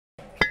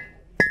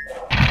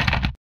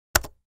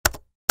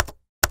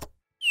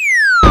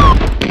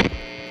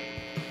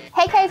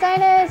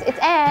K-Zoners, it's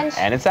Ange.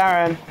 And it's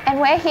Aaron. And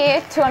we're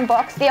here to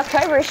unbox the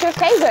October issue of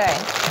K-Zone.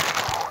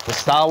 The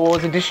Star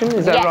Wars edition,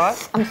 is that right?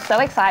 Yes, I'm so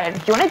excited.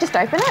 Do you want to just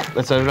open it?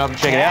 Let's open it up and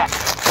check it out.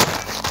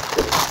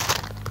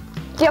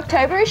 The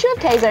October issue of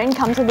K-Zone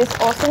comes with this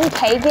awesome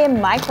K-Gear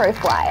micro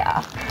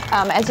flyer.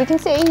 As you can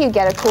see, you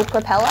get a cool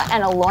propeller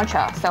and a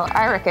launcher. So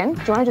I reckon,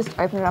 do you want to just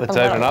open it up Let's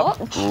and open it up.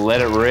 launch?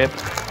 Let it rip.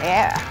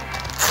 Yeah.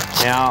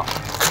 Now,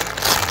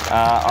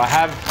 I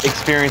have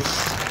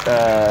experienced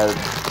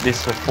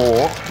this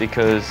before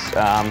because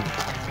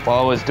while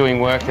I was doing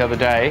work the other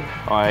day,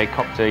 I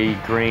copped a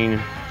green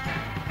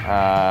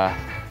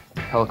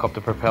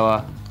helicopter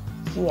propeller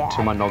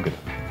to my noggin.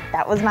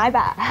 That was my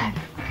bad.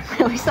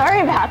 Really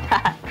sorry about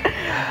that.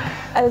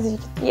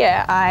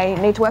 I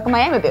need to work on my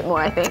aim a bit more,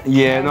 I think.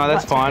 Yeah, no,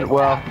 that's fine.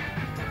 Well,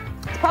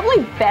 it's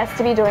probably best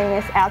to be doing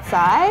this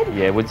outside.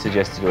 Yeah, would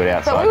suggest to do it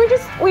outside.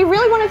 But we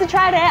really wanted to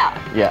try it out.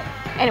 Yeah.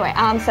 Anyway,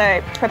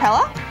 so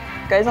propeller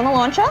goes on the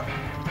launcher.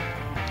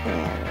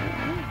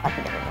 And I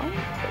can get it on.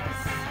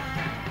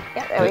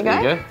 Yep, there we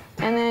go.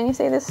 And then you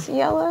see this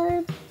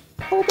yellow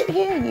pull bit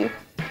here.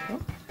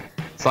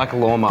 It's like a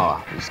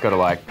lawnmower. You just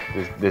gotta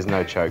there's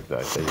no choke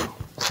though. So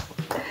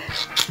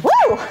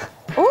Woo!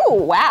 Ooh,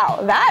 wow,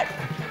 that.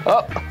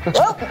 Oh,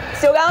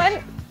 still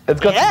going. It's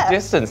got some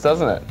distance,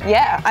 doesn't it?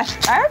 Yeah, I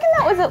reckon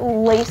that was at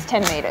least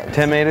 10 meters.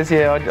 10 meters,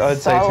 yeah, I'd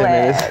say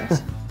 10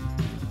 meters.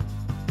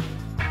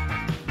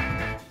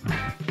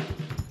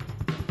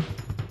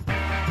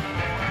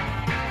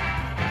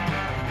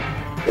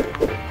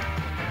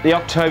 The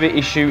October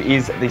issue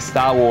is the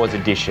Star Wars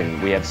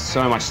edition. We have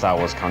so much Star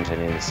Wars content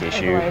in this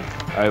issue.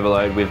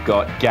 Overload. We've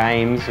got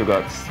games. We've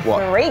got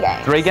what? 3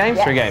 games. 3 games?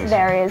 Yes, 3 games.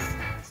 There is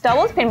Star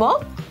Wars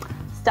Pinball,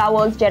 Star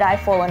Wars Jedi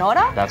Fallen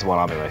Order. That's what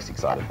I'm the most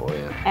excited for,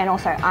 yeah. And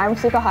also, I'm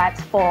super hyped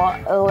for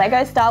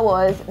Lego Star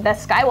Wars, the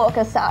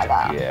Skywalker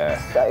Saga. Yeah.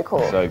 So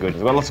cool. So good.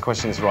 We've got lots of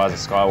questions to Rise of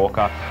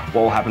Skywalker.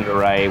 What will happen to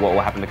Rey? What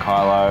will happen to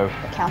Kylo?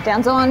 The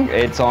countdown's on.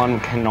 It's on,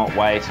 cannot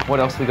wait. What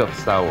else we got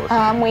for Star Wars?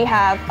 We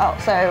have,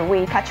 so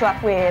we catch you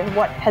up with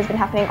what has been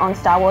happening on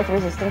Star Wars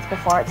Resistance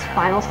before its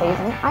final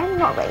season. I'm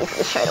not ready for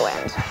this show to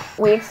end.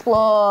 We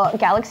explore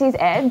Galaxy's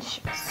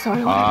Edge. So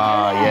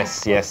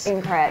much. Yes.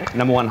 Incredible.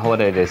 #1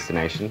 holiday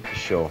destination, for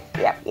sure.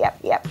 Yep.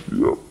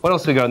 What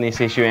else we got in this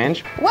issue,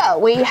 Ange? Well,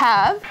 we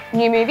have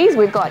new movies.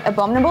 We've got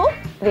Abominable,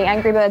 the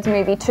Angry Birds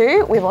movie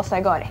 2. We've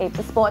also got heaps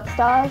of sports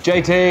stars.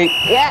 JT.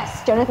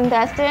 Yes, Jonathan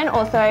Thurston.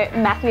 Also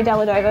Matthew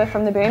Dellavedova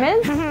from the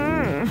Boomers.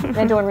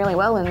 They're doing really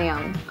well in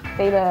the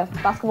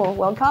FIBA Basketball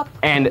World Cup.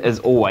 And as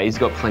always,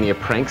 got plenty of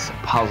pranks,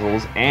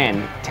 puzzles,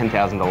 and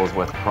 $10,000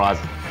 worth of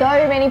prizes. So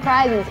many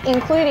prizes,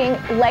 including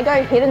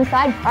Lego Hidden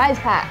Side prize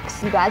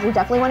packs. You guys will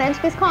definitely want to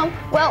enter this comp.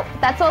 Well,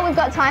 that's all we've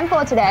got time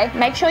for today.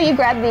 Make sure you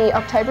grab the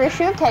October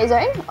issue of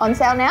K-Zone on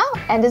sale now.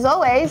 And as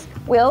always,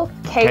 we'll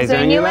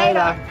K-Zone you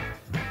later.